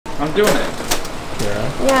I'm doing it.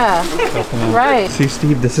 Yeah. Right. See,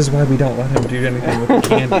 Steve, this is why we don't let him do anything with the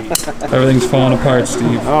candy. Everything's falling apart,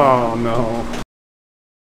 Steve. Oh no.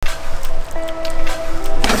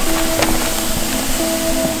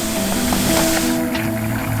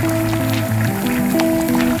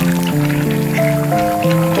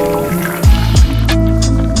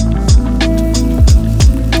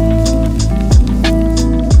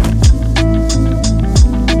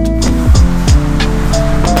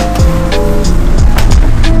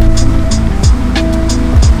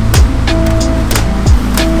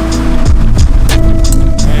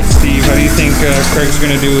 Craig's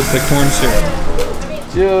gonna do with the corn syrup.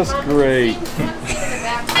 Just great. I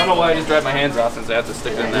don't know why I just dried my hands off since I have to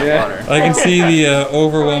stick it in that water. I can see the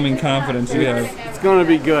overwhelming confidence you have. It's gonna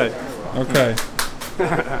be good. Okay.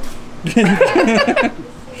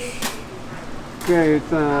 Okay, it's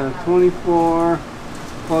 24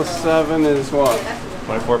 plus 7 is what?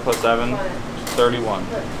 24 plus 7, 31.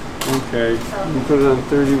 Okay, you put it on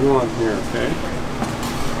 31 here, okay?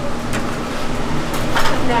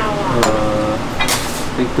 Now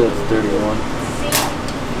I think that's 31.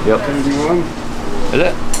 Yep. 31? Is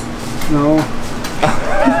it? No. I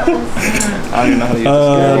don't even know how to use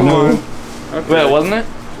this scale. Come on. Okay. Wait, wasn't it?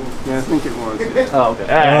 Yeah, I think it was. Oh, okay.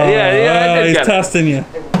 Yeah, I did he's get testing you.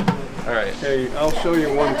 Alright. Okay, I'll show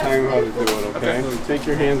you one time how to do it, okay? So take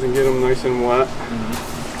your hands and get them nice and wet.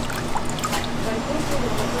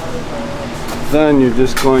 Then you're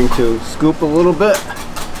just going to scoop a little bit,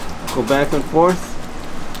 go back and forth.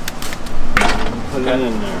 Put it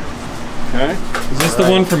in there. Okay? Is this the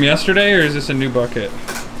one from yesterday, or is this a new bucket?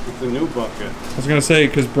 It's a new bucket. I was gonna say,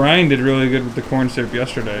 because Brian did really good with the corn syrup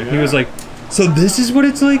yesterday. Yeah. He was like, so this is what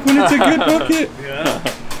it's like when it's a good bucket? Yeah.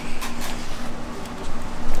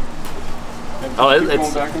 Oh, it's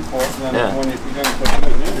going back and forth, and then when you're gonna put it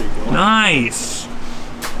in there, you go. Nice!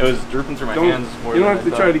 It was drooping through my hands more You don't than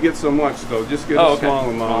have to try to get so much though, just get a small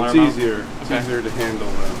amount. It's easier. It's easier to handle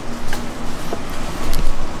then.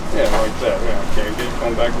 Yeah, like that. Yeah, okay. Get it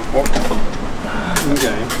going back and forth.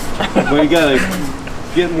 Okay. But you gotta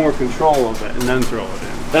get more control of it and then throw it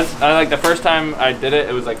in. That's like the first time I did it.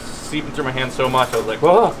 It was like seeping through my hands so much. I was like,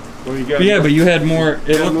 whoa. Well, you Yeah, but you had more.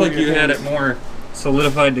 It looked like you had it more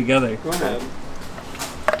solidified together. Go ahead.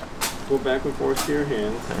 Go back and forth to your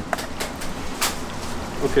hands.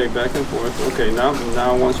 Okay, back and forth. Okay, now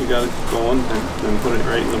once you got it going, then put it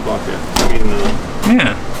right in the bucket. I mean,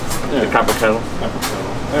 Yeah. The copper kettle.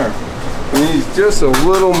 There. It needs just a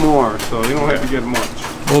little more, so you don't have to get much.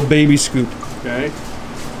 Little baby scoop. Okay.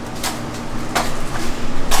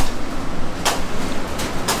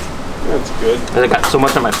 That's good. I got so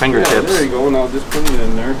much on my fingertips. Yeah, there you go. Now just put it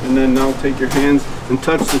in there, and then now take your hands and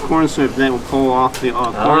touch the corn syrup. That will pull off the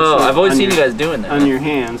corn syrup. I've always seen you guys doing that. On your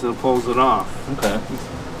hands, and it pulls it off. Okay.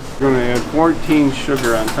 You're going to add 14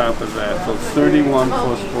 sugar on top of that, so 31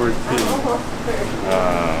 plus 14.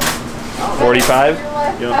 45?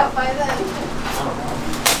 Yep.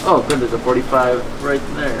 Oh, good. There's a 45 right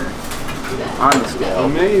there on the scale.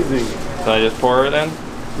 Amazing. So I just pour it in?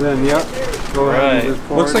 Then, yep. Go ahead and just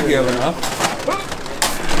pour Looks it like you in. have enough.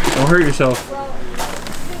 Don't hurt yourself.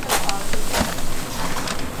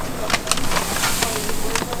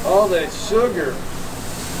 All that sugar.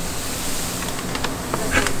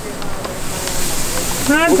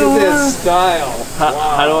 That's Look at that style.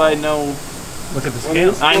 How do I know? Look at the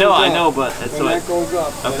scale. I know, but it's when that goes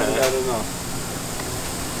up, then you got enough.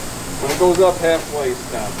 When it goes up halfway,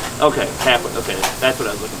 stop. Okay, halfway. Okay, that's what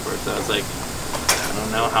I was looking for. So I was like, I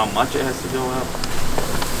don't know how much it has to go up.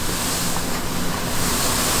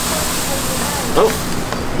 Oh,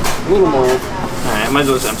 A little more. alright, I might as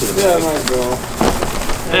well just empty the Yeah, bag. might go.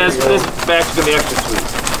 Yeah, this bag's gonna be extra sweet.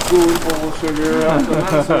 Spoonful of sugar, help the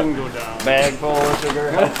medicine go down. Bag full of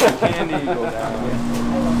sugar, help the candy go down.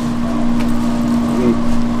 2.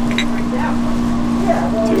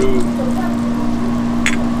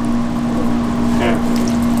 Yeah.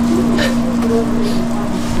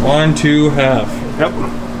 1, 2, half. Yep.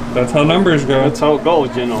 That's how numbers go. That's how it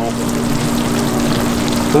goes, you know.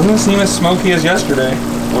 Doesn't seem as smoky as yesterday.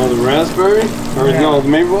 Oh, the raspberry? Or no,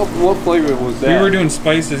 maybe what flavor was that? We were doing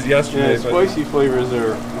spices yesterday. Yeah, spicy flavors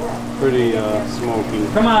are pretty smoky.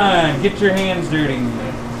 Come on, get your hands dirty.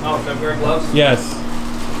 Oh, should I wear gloves? Yes.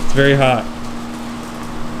 It's very hot.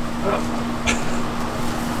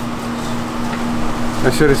 I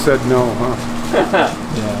should have said no, huh?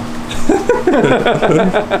 Yeah.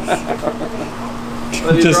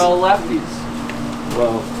 Well, these Just- are all lefties.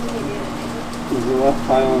 Well, there's a left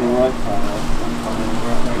pile and a right pile.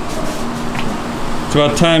 It's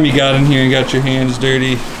about time you got in here and got your hands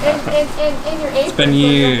dirty. And your apron. It's been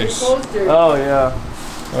years. Oh, yeah.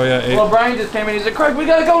 Oh yeah. Well, Brian just came in. He said, "Craig, we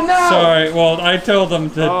gotta go now." Sorry. Well, I told them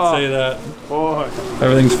to say that. Boy.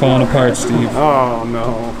 Everything's falling apart, Steve. Oh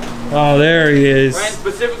no. Oh, there he is. Brian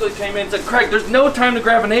specifically came in and said, "Craig, there's no time to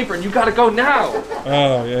grab an apron. You gotta go now."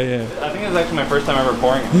 Oh yeah. I think it's actually my first time ever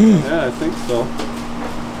pouring it. Yeah, I think so.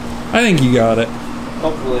 I think you got it.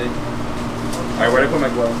 Hopefully. All right, where'd I put my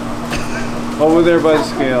gloves on? Over there by the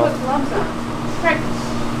scale.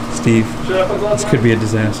 Steve, this could be a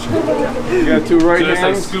disaster. You got two right Should I just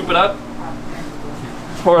like hands? scoop it up?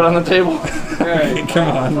 Pour it on the table? Okay. Come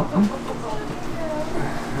on.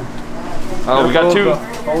 Oh, we got two.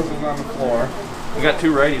 Hoses on the floor. We got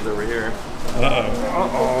two righties over here. Uh-oh.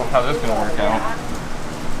 Uh-oh. How's this gonna work out?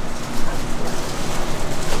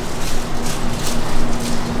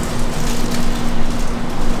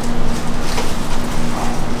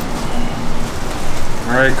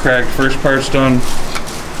 All right, Craig. First part's done.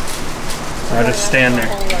 I just stand there.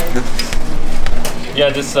 Yeah,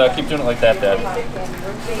 just keep doing it like that, Dad.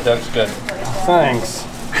 That looks good. Thanks.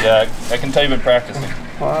 Yeah, I can tell you've been practicing.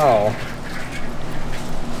 Wow.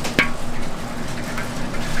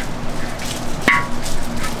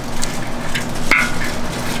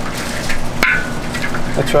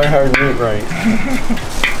 I try hard to eat right.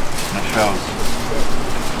 That shows.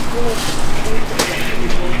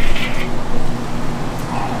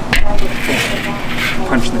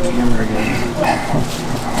 Punch the camera again.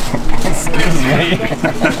 Excuse me.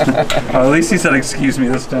 Oh, at least he said excuse me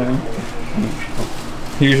this time.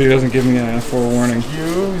 He usually doesn't give me a forewarning.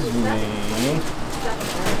 Excuse me.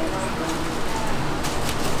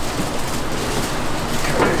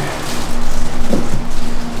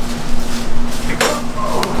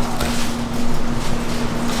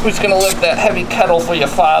 Who's gonna lift that heavy kettle for your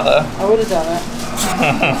father? I would have done it.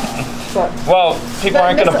 But, Well, people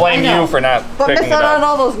aren't gonna blame you for not but picking miss it out on up.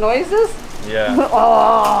 all those noises? Yeah.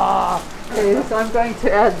 Oh. Okay, so I'm going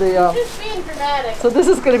to add the, Just being dramatic. so this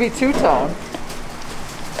is going to be two-tone.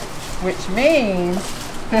 Which means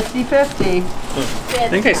 50-50. I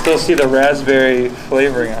think I still see the raspberry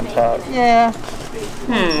flavoring on top. Yeah.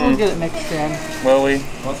 We'll get it mixed in. Will we?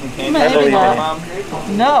 Want some candy? Maybe I believe not. in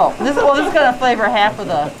Mom? No. This is going to flavor half of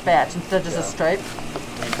the batch instead of just a stripe.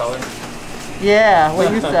 Any color? Yeah,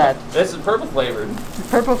 what you said. This is purple flavored.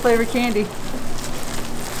 Purple flavored candy.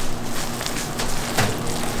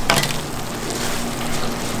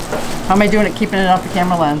 How am I doing at keeping it off the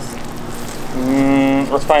camera lens?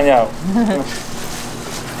 Let's find out.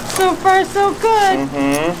 So far, so good.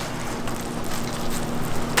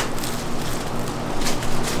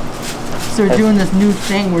 So we're doing this new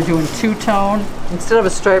thing. We're doing two-tone. Instead of a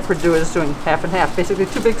stripe, we're just doing half and half. Basically,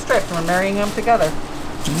 two big stripes, and we're marrying them together.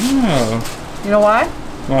 Oh. You know why?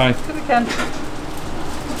 Why? Because we can.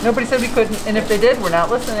 Nobody said we couldn't, and if they did, we're not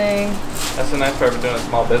listening. That's the nice part of doing a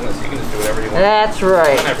small business. You can just do whatever you want. That's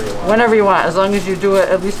right. Whenever you want. Whenever you want, as long as you do it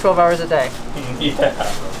at least 12 hours a day. Yeah.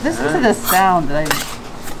 Listen to this sound that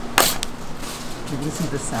listen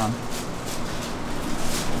to this sound.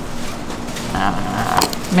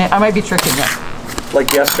 I might be tricking you.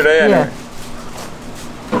 Like yesterday? Yeah.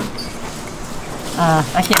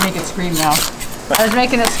 I can't make it scream now. I was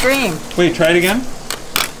making it scream. Wait, try it again?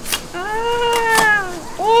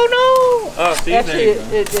 Oh no! Oh, see, Actually,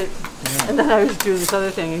 it and then I was doing this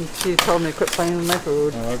other thing, and she told me to quit playing with my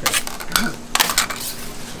food. Oh, okay.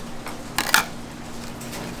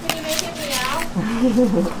 Can you make it meow?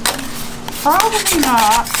 Probably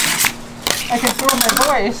not. I can throw my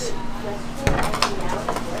voice.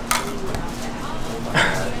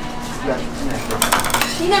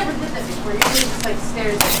 She never did that before. Usually just like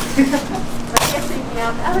stares at me. Like yesterday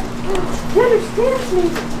meow. She understands me.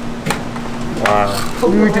 Wow.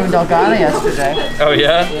 We were doing Delgado yesterday. Oh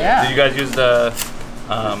yeah? Yeah. Did you guys use the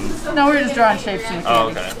No, we were just drawing shapes in the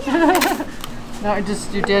Oh, candy. okay. No,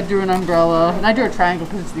 your dad drew an umbrella, and I drew a triangle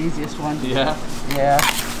because it's the easiest one. Yeah. Yeah.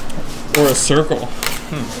 Or a circle.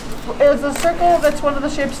 Is a circle, that's one of the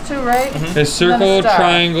shapes too, right? A circle, star.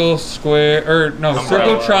 triangle, square, or no, Umbrella.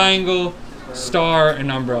 circle, triangle, star,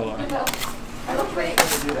 and umbrella.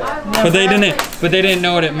 But they didn't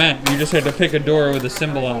know what it meant. You just had to pick a door with a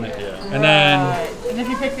symbol on it. Yeah. And then And if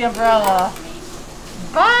you pick the umbrella,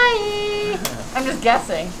 bye! I'm just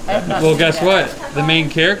guessing. I have not well, seen guess it. what? The main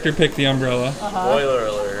character picked the umbrella. Spoiler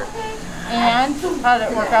alert. And how did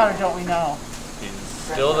it work out, or don't we know? He's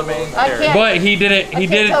still the main I character. can't. But he did it. I He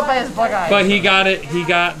can't did tell it. by his bug eyes. But he got it. He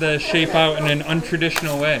got the shape out in an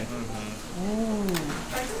untraditional way.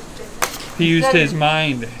 He used his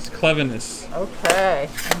mind, his cleverness. Okay.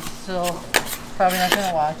 I'm still probably not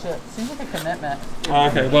gonna watch it. Seems like a commitment.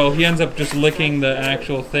 Okay, well, he ends up just licking the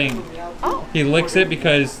actual thing. Oh. He licks it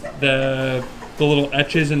because the little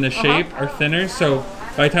etches in the shape are thinner, so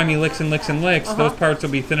by the time he licks and licks and licks, those parts will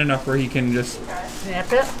be thin enough where he can just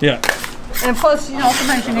Snap it. yeah. And plus, you know,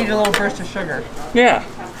 sometimes you need a little burst of sugar. Yeah.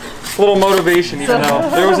 A little motivation, even though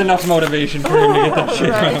there was enough motivation for him to get that shit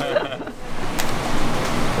out.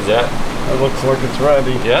 Is that? It looks like it's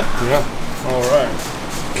ready. Yeah? Yeah. All right.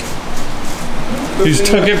 He just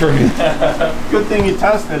took it from me. Good thing you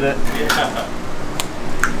tested it. Yeah.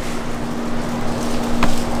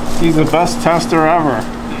 He's the best tester ever.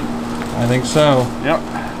 I think so. Yep.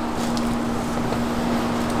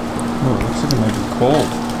 Oh, it looks like it might be cold.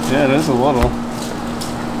 Yeah, it is a little.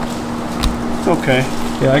 It's okay.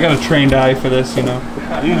 Yeah, I got a trained eye for this, you know.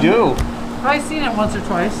 You do. I've seen it once or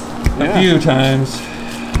twice. A few times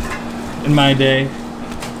in my day.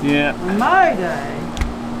 Yeah. In my day.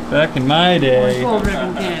 Back in my day, Full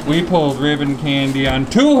ribbon candy. we pulled ribbon candy on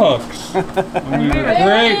 2 hooks. And we were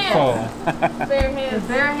grateful. Bare hands.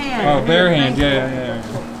 Bare hand. Oh, bare hands, yeah.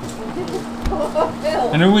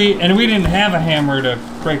 And we didn't have a hammer to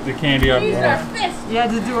break the candy up. Use our fists. You had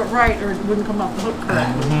to do it right or it wouldn't come off the hook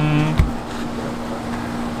correct.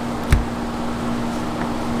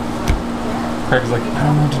 Craig's like, I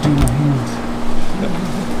don't know what to do with my hands.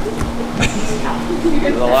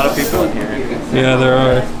 There's a lot of people in here. Yeah, there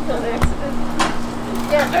are.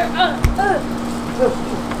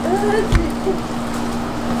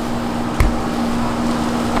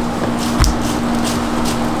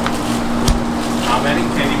 How many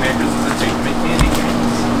candy makers does it take to make candy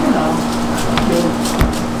canes?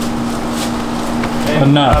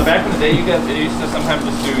 And, Enough. back in the day, you used to sometimes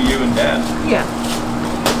just do you and Dad. Yeah.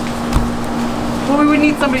 Well, we would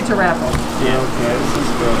need somebody to wrap them. Yeah, okay. This is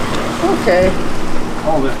good. Okay.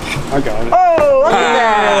 Hold it. I got it. Oh, look at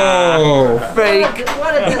that. Oh! Fake.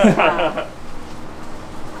 What a discount.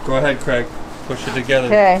 Go ahead, Craig. Push it together.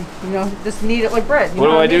 Okay. You know, just knead it like bread. You What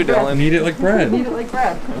know do how I to do, knead bread? Dylan? Knead it like bread. Knead it like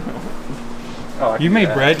bread. Oh, I can You do made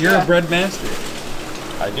that. bread. You're a bread master.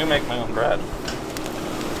 I do make my own bread.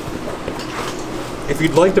 If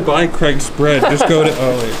you'd like to buy Craig's bread, just go to.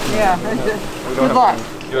 Oh wait. Yeah. Good luck.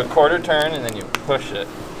 Do a quarter turn and then you push it.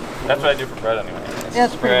 That's what I do for bread anyway. Yeah,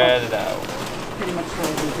 it's pretty Spread much- it out. Pretty much what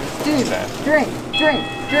I do too. Steve, Okay.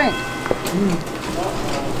 drink.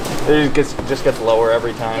 It just gets lower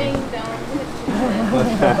every time. Ding dong.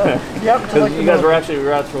 Yep. Because you guys were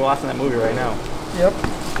out for watching that movie right now. Yep.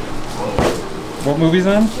 What movie's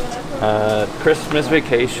on? Christmas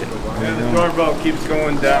Vacation. Yeah, the doorbell keeps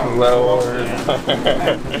going down. Lower.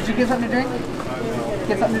 Did you get something to drink?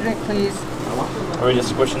 Get something to drink, please. Are we just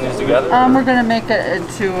squishing these together? We're gonna make it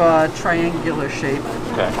into a triangular shape.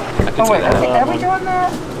 Okay. I can Oh see wait, that. are we doing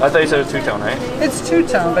that? I thought you said it was two-tone, right? It's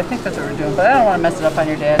two-tone, but I think that's what we're doing. But I don't want to mess it up on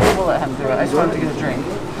your dad. We'll let him do it. I just want him to get a drink.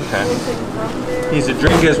 Okay. He needs to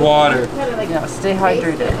drink his water. Yeah, stay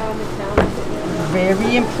hydrated.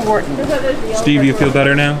 Very important. Steve, you feel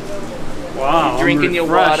better now? Wow. Drinking your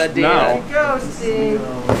refreshed water, dear. now. Go, Steve.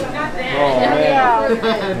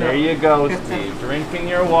 There you go, Steve. Drinking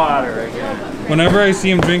your water again. Whenever I see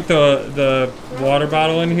him drink the water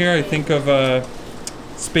bottle in here, I think of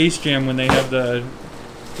Space Jam when they have the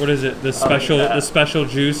what is it? The special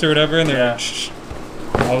juice or whatever, and they're like, shh.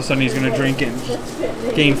 All of a sudden he's gonna drink it and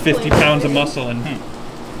just gain 50 pounds of muscle and.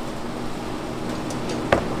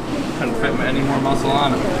 Couldn't fit any more muscle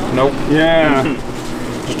on him. Nope. Yeah.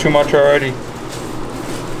 There's too much already.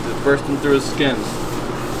 Just bursting through his skin.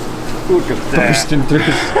 Look at that. Bursting through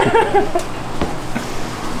his.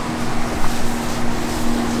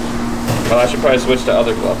 Well, I should probably switch to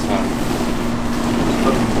other gloves now.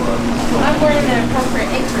 I'm wearing an appropriate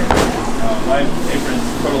apron. My apron's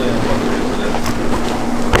totally inappropriate for this.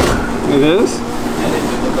 It is? Yeah, they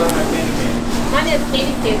do look on my candy cane. Mine is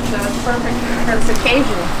candy cane, so it's perfect for this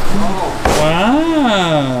occasion.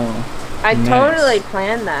 Wow. I Nice. totally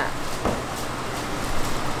planned that.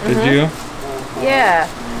 Did you? Yeah.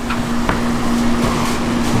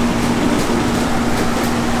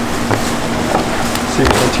 See,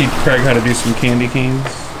 we'll teach Craig how to do some candy canes.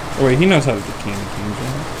 Oh wait, he knows how to do candy canes,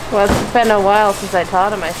 right? Well, it's been a while since I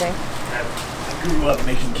taught him, I think. I grew up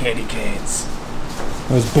making candy canes.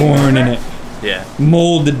 I was born in it, Yeah.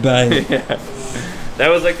 molded by it. Yeah. That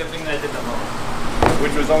was like the thing that I did the most.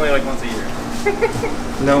 Which was only like once a year.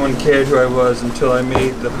 No one cared who I was until I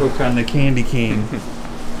made the hook on the candy cane.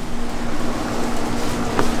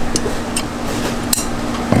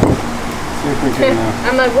 See if we can,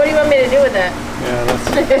 I'm like, what do you want me to do with that? yeah, let's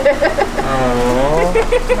Oh,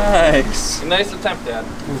 nice. Nice attempt, Dad.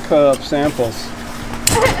 cut up samples.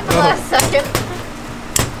 The last second.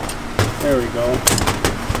 There we go.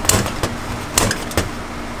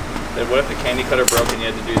 Then what if the candy cutter broke and you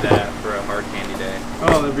had to do that for a hard candy day?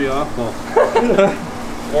 Oh, that'd be awful.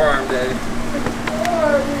 Forearm day.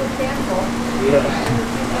 or a little sample.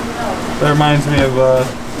 That reminds me of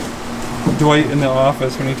Dwight in the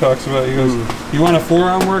office when he talks about. He goes, "You want a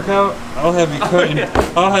forearm workout? I'll have you cut in.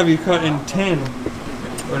 I'll have you cut in 10.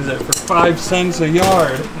 What is that for 5 cents a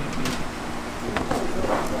yard?"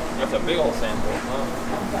 That's a big old sample.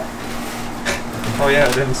 Oh yeah,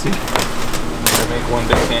 I didn't see. Can I make one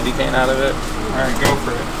big candy cane out of it? All right, go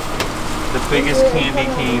for it. The biggest candy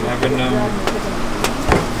cane ever known.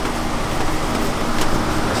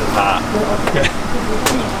 This is hot. Okay.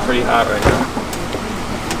 It's pretty hot right now.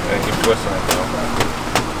 Gotta keep twisting it though.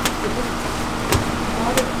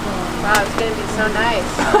 Wow, it's gonna be so nice.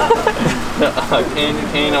 A candy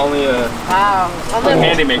cane only a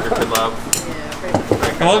candy maker could love.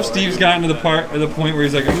 I love Steve's gotten to the point where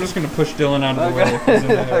he's like, I'm just gonna push Dylan out of the way.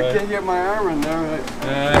 I can't get my arm in there. Right?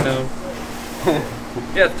 I know.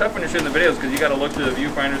 Yeah, it's tough when you're shooting the videos because you got to look through the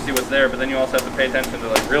viewfinder to see what's there, but then you also have to pay attention to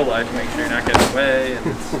like real life, make sure you're not getting away,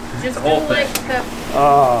 and it's the whole thing.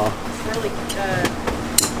 Really,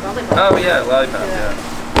 lollipop. Oh yeah, lollipop. Yeah.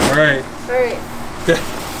 All right. Very,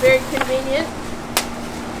 very convenient.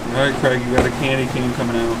 All right, Craig, you got a candy cane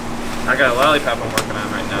coming out. I got a lollipop I'm working on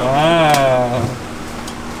right now. Wow.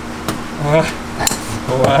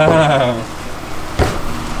 Wow.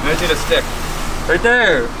 I just need a stick. Right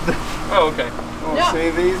there. Oh, okay. Oh, No. see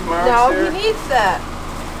these marks No, here? he needs that.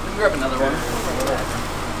 Grab another one.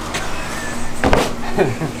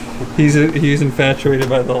 He's infatuated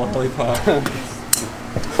by the lollipop.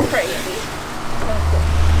 Crazy.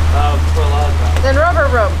 For a lollipop. Then rubber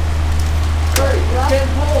room.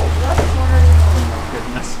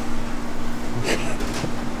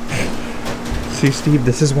 See, Steve,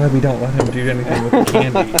 this is why we don't let him do anything with the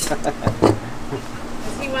candy. Does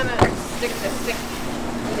he want to stick the stick in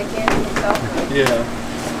the candy himself? Yeah.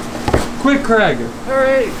 Quick, Craig.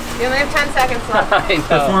 Alright. You only have 10 seconds left. I know.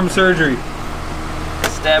 Perform surgery.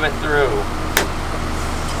 Stab it through.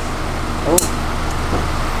 Oh.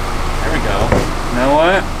 There we go. You know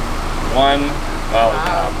what? One lollipop.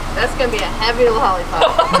 Wow. That's going to be a heavy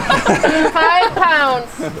lollipop. 5 pounds.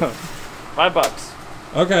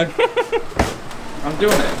 $5. Okay. I'm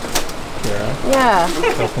doing it. Yeah.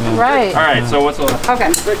 Right. All right. So what's the?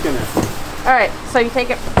 Okay. Sticking it. Alright. So you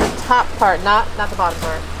take it the top part, not the bottom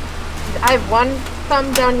part. I have one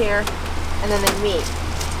thumb down here, and then they meet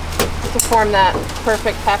to form that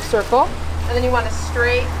perfect half circle. And then you want a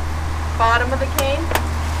straight bottom of the cane.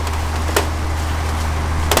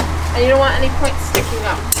 And you don't want any points sticking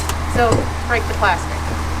up. So break the plastic.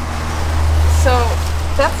 So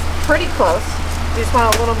that's pretty close. You just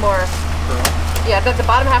want a little more. Yeah, the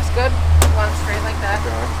bottom half's good. You want it straight like that.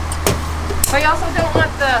 But you also don't want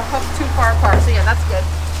the hook too far apart. So yeah, that's good.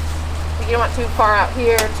 But you don't want too far out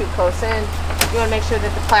here, too close in. You want to make sure that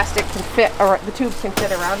the plastic can fit, or the tube can fit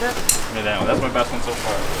around it. Give me that one. That's my best one so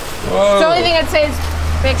far. Whoa. So the only thing I'd say is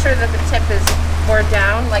make sure that the tip is more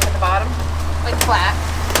down, like at the bottom, like flat.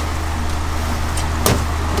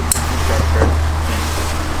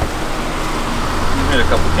 You made a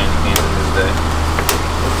couple candy canes in this day.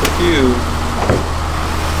 That's a few.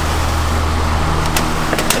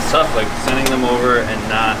 It's tough, like sending them over and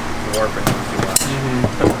not warping them too much.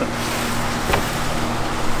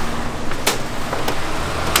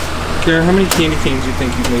 Kara, how many candy canes do you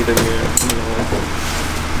think you've made in your life?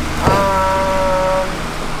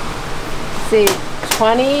 See,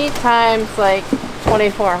 20 times like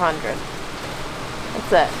 2,400.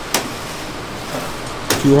 That's it.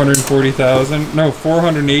 240,000? No,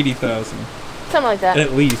 480,000 Something like that.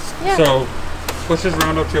 at least. Yeah. So let's just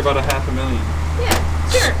round up to about $500,000. Yeah,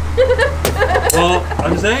 sure. Well,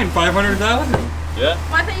 I'm saying 500,000. Yeah. Well,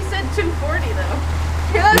 I thought you said 240 though.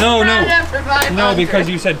 No, no. After 500. No, because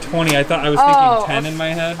you said 20. I thought I was Oh, thinking 10 in my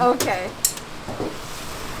head. Okay.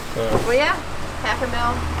 So, Well, yeah,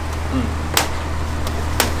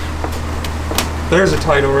 $500,000. there's a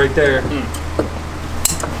title right there.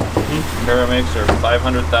 Kara makes her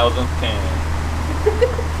 500,000th can.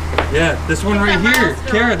 Yeah, this one Hit right that here.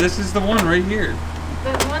 milestone. Kara, this is the one right here.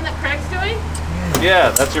 The one that Craig's doing?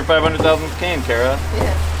 Yeah, that's your 500,000th can, Kara.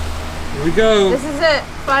 Yeah. Here we go. This is it.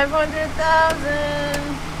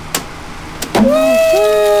 500,000.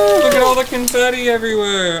 Woo! Look at all the confetti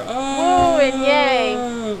everywhere. Oh. Woo and yay.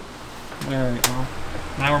 All right, well,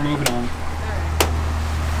 now we're moving on.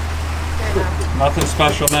 Fair enough. Nothing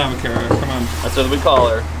special now, Kara. Come on. That's what we call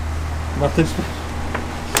her. Nothing special.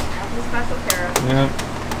 Nothing special, Kara. Yeah.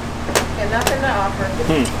 Got nothing to offer.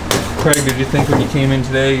 Craig, did you think when you came in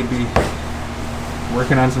today you'd be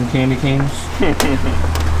working on some candy canes?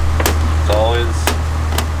 It's always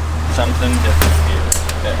something different here.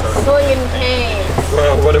 Slinging canes.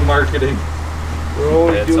 Wow, what a marketing. We're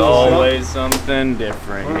always It's doing always something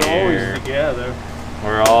different We're here. always together.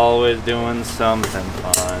 We're always doing something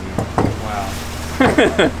fun. Wow.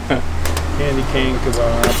 Candy cane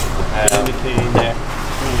kebab. Candy cane neck.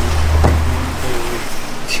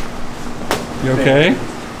 You okay?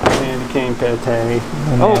 Candy cane pate.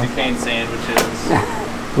 Candy cane sandwiches.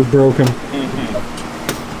 We're broken.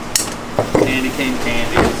 Candy cane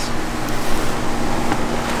candies.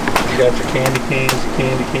 You got your candy canes,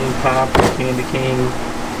 candy cane pop, candy cane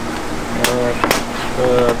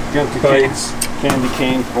bites, candy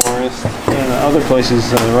cane forest, and other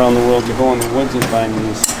places around the world you go in the woods and find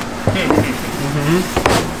these.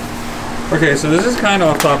 Okay, so this is kind of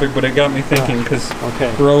off topic, but it got me thinking because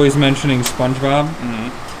we're always mentioning SpongeBob.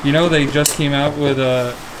 You know, they just came out with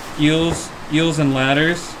Eels and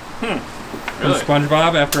Ladders from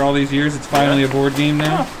SpongeBob. After all these years, it's finally a board game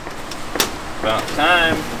now. About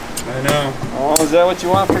time. I know. Oh, is that what you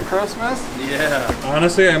want for Christmas? Yeah.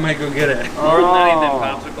 Honestly, I might go get it. More than anything,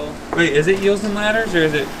 popsicle. Wait, is it Eels and Ladders or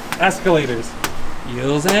is it Escalators?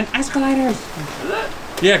 Eels and Escalators. Is it?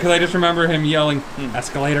 Yeah, because I just remember him yelling,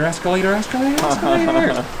 escalator, escalator, escalator,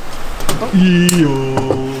 escalator.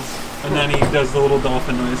 Eels. And then he does the little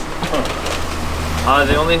dolphin noise.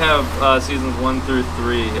 They only have seasons 1 through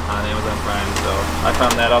 3 on Amazon Prime, so I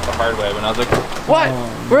found that out the hard way when I was like, what?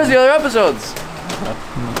 Where's the other episodes?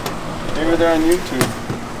 Maybe they're on YouTube.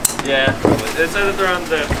 Yeah, it says that they're on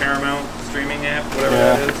the Paramount streaming app, whatever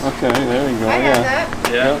that is. Okay, there you go. I have that.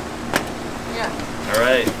 Yeah. Yeah. All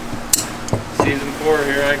right. Season 4,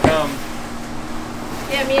 here I come.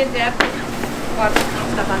 Yeah, me and Dad watch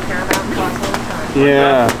stuff on Paramount Plus all the time.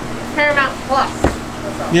 Yeah. Paramount Plus.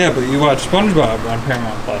 Yeah, but you watch SpongeBob on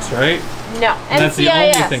Paramount Plus, right? No, And that's the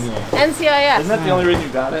only thing you watch. NCIS. Isn't that the only reason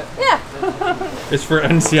you got it? Yeah. It's for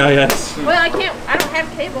NCIS. Well, I don't have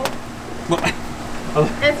cable. And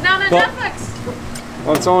it's not on Netflix.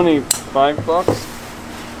 Well, it's only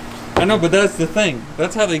 $5. I know, but that's the thing.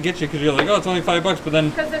 That's how they get you, because you're like, oh, it's only $5, but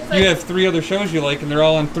then you have 3 other shows you like, and they're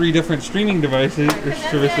all on 3 different streaming devices or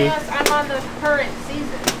services. NCIS, I'm on the current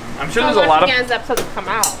season. I'm sure there's a lot of. As episodes come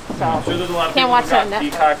out, so I'm sure there's a lot of can't people watch who got that on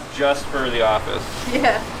Peacock just for The Office.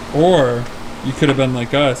 Yeah. Or you could have been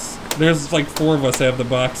like us. There's like 4 of us that have the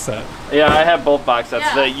box set. Yeah, I have both box sets,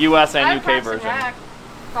 Yeah. the US and I have UK Parks and version. Rec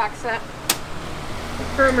box set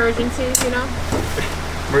for emergencies, you know.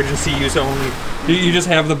 Emergency use only. You just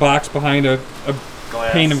have the box behind a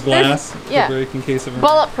pane of glass yeah. to break in case of.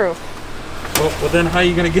 Bulletproof. Well, then how are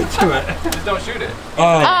you gonna get to it? Just don't shoot it. Oh.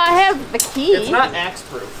 I have the key. It's not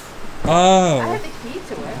axe-proof. I Oh. have the key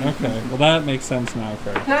to it. Okay. Well, that makes sense now,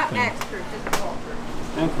 Craig. Not axe-proof, just bulletproof.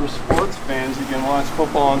 And for sports fans, you can watch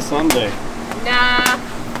football on Sunday. Nah.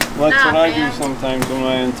 That's what I do sometimes when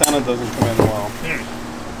my antenna doesn't come in well.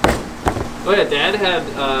 Oh yeah, Dad had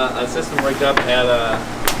a system rigged up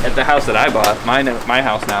at the house that I bought, my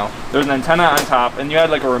house now. There's an antenna on top, and you had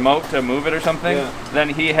like a remote to move it or something. Yeah. Then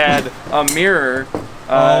he had a mirror.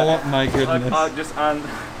 Oh my goodness. Just on,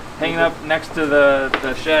 hanging up next to the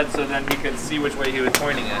shed, so then he could see which way he was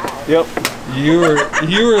pointing it. Yep. You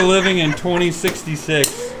were living in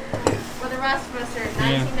 2066. For the rest of us are in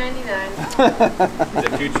 1999. He's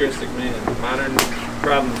a futuristic man. Modern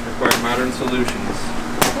problems require modern solutions.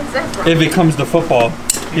 What's that from? If it comes to football,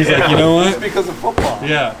 he's like, you know It's what? because of football.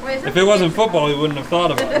 Yeah. Wait, is If that it wasn't football, he wouldn't have thought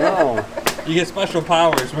about it. No. You get special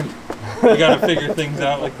powers when you gotta figure things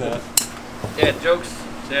out like that. Yeah, jokes,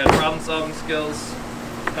 problem-solving skills,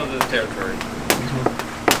 comes with the territory.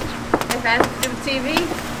 If it has to do with TV,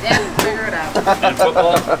 Dad can figure it out. And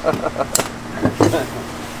football,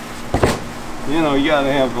 You know, you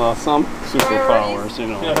gotta have some superpowers, you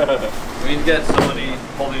know. we need to get somebody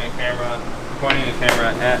holding a camera, pointing a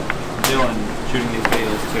camera at Dylan shooting these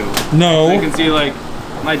videos too. No. So you can see like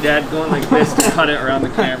my dad going like this to cut it around the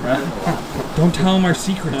camera. Don't tell him our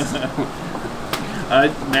secrets.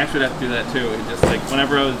 Max would have to do that too. He just like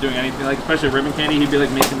whenever I was doing anything, like especially ribbon candy, he'd be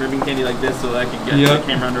like making ribbon candy like this so that I could get the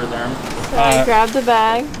camera under his arm. So I grabbed the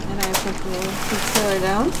bag and I put the concealer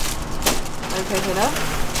down. I pick it up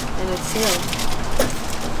and it's sealed.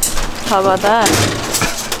 How about that?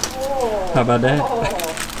 How about that?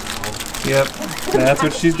 Yep, that's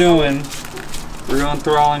what she's doing. Real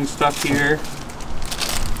enthralling stuff here.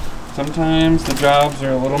 Sometimes the jobs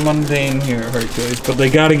are a little mundane here at Hercules, but they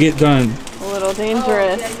gotta get done. A little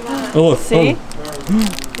dangerous. Oh, look. See? Oh.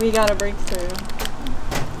 We got a breakthrough.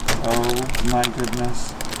 Oh my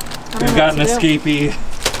goodness. I don't We've know got an what to do. escapee.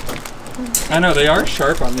 I know, they are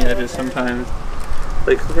sharp on the edges sometimes.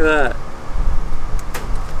 Like, look at that.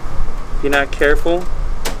 If you're not careful,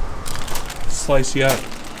 slice you up.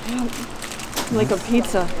 Like a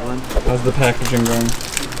pizza. How's the packaging going?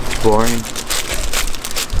 Boring.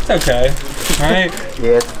 It's okay, right?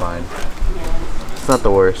 Yeah, it's fine. It's not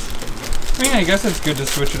the worst. I mean, I guess it's good to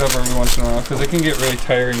switch it up every once in a while, because it can get really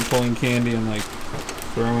tiring pulling candy and like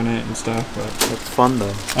throwing it and stuff, but... It's fun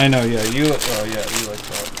though. I know, yeah, you like that.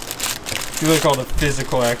 You like all the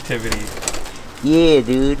physical activity. Yeah,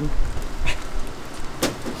 dude.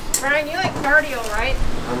 Brian, you like cardio, right?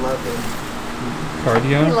 I love it.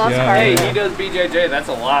 Cardio? He loves yeah. cardio. Hey, he does BJJ. That's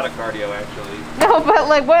a lot of cardio, actually. No, but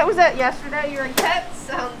like, what was that yesterday? You're like, that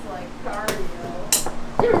sounds like cardio.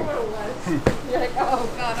 You remember what it was? You're like, oh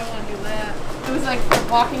god, I want to do that. It was like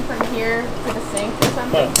walking from here to the sink or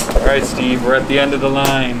something. All right, Steve, we're at the end of the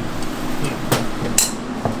line.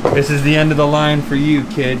 This is the end of the line for you,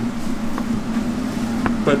 kid.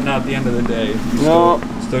 But not the end of the day. No.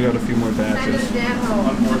 Still got a few more End of batches. the damn hole.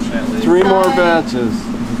 Unfortunately. 3 more batches.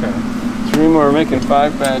 Okay. 3 more. We're making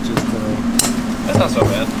 5 batches today. That's not so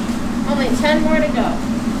bad. Only 10 more to go.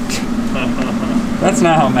 That's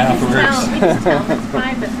not how math We works. just tell them it's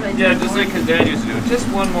 5, but it's like Yeah, 10 just more. like his dad used to do. Just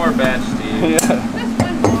one more batch, Steve. Yeah. Just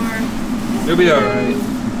one more. You'll be alright.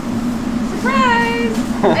 Surprise!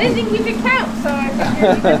 I didn't think he could count, so I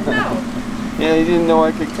figured he didn't know. Yeah, he didn't know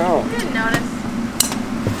I could count. He didn't notice.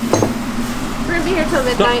 We're gonna be here till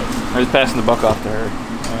midnight. I was passing the buck off to her.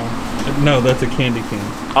 No, that's a candy cane.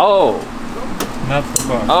 Oh. Not the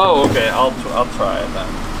buck. Oh, okay. I'll try it then.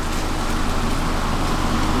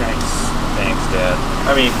 Nice. Thanks, Dad. I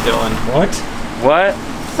mean, Dylan. What? What?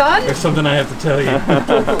 Son? There's something I have to tell you.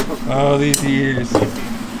 Oh, these years.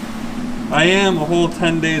 I am a whole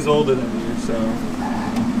 10 days older than you, so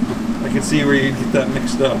I can see where you get that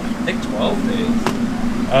mixed up. I think 12 days.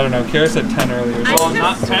 I don't know. Kara said 10 earlier. I So Well, just-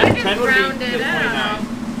 not I 10. just 10 would be rounded 29.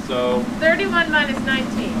 So, 31 minus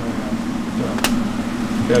 19.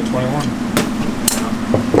 yeah, 21.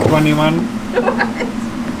 21?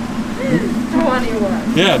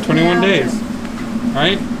 21. Yeah, 21 Yeah. days.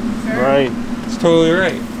 Right? Sure. Right. It's totally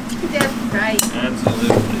right. That's right.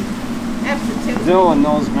 absolutely. Absolutely. Dylan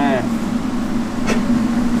knows math.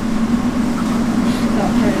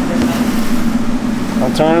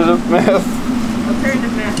 Alternative math?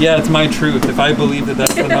 Alternative math. Yeah, it's my truth. If I believe that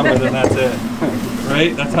that's the number, then that's it.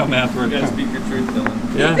 Right? That's how math You works. gotta speak your truth,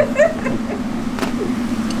 Dylan. Yeah.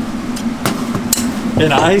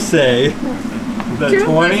 And I say that 2 plus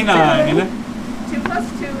 29. 2 plus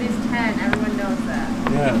 2 is 10. Everyone knows that.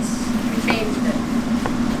 Yes. We changed it.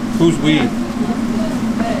 Who's we?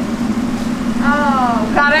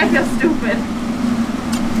 Oh, God, I feel stupid.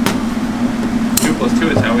 2 plus 2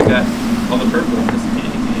 is how we got all the purple in this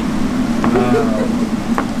candy cane.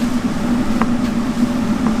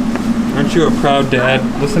 Aren't you a proud dad?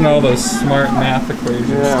 Listen to all those smart math equations.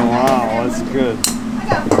 Yeah, wow, that's good. I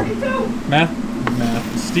got 42. Math.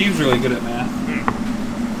 Steve's really good at math.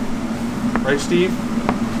 Right, Steve?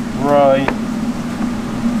 Right.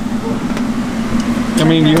 I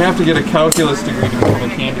mean, you have to get a calculus degree to become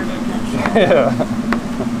a candy maker. Yeah.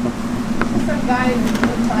 Some guy in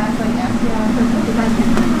class like asked me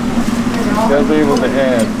Gotta be able to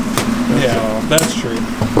add. Yeah, that's true.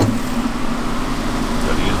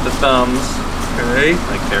 Gotta use the thumbs, Okay.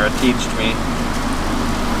 like Tara teached me.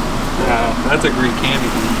 Wow, that's a great candy.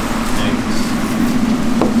 Thanks.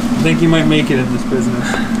 I think you might make it in this business.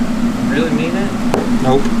 Really mean it?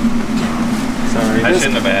 Nope. Sorry. I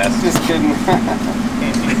shouldn't have asked. Just kidding.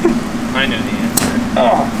 I knew the answer.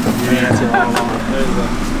 Oh. The answer all along. There's a...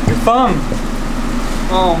 Your thumb.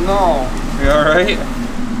 Oh no. You alright?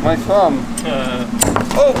 My thumb.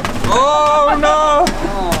 Oh no!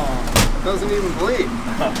 Oh. Doesn't even bleed.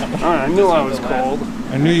 I knew I was cold.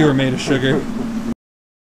 I knew you were made of sugar.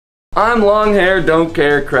 I'm long hair, don't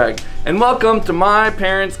care Craig, and welcome to my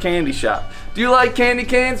parents' candy shop. Do you like candy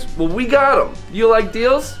canes? Well, we got them. You like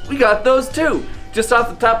deals? We got those too. Just off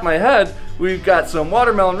the top of my head, we've got some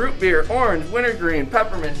watermelon, root beer, orange, wintergreen,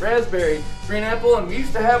 peppermint, raspberry, green apple, and we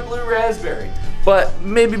used to have blue raspberry. But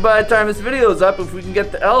maybe by the time this video is up, if we can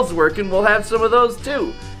get the L's working, we'll have some of those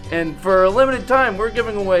too. And for a limited time, we're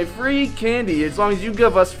giving away free candy as long as you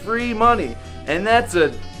give us free money. And that's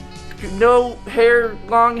a no hair,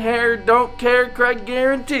 long hair, don't care Craig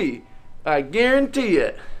guarantee. I guarantee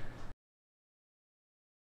it.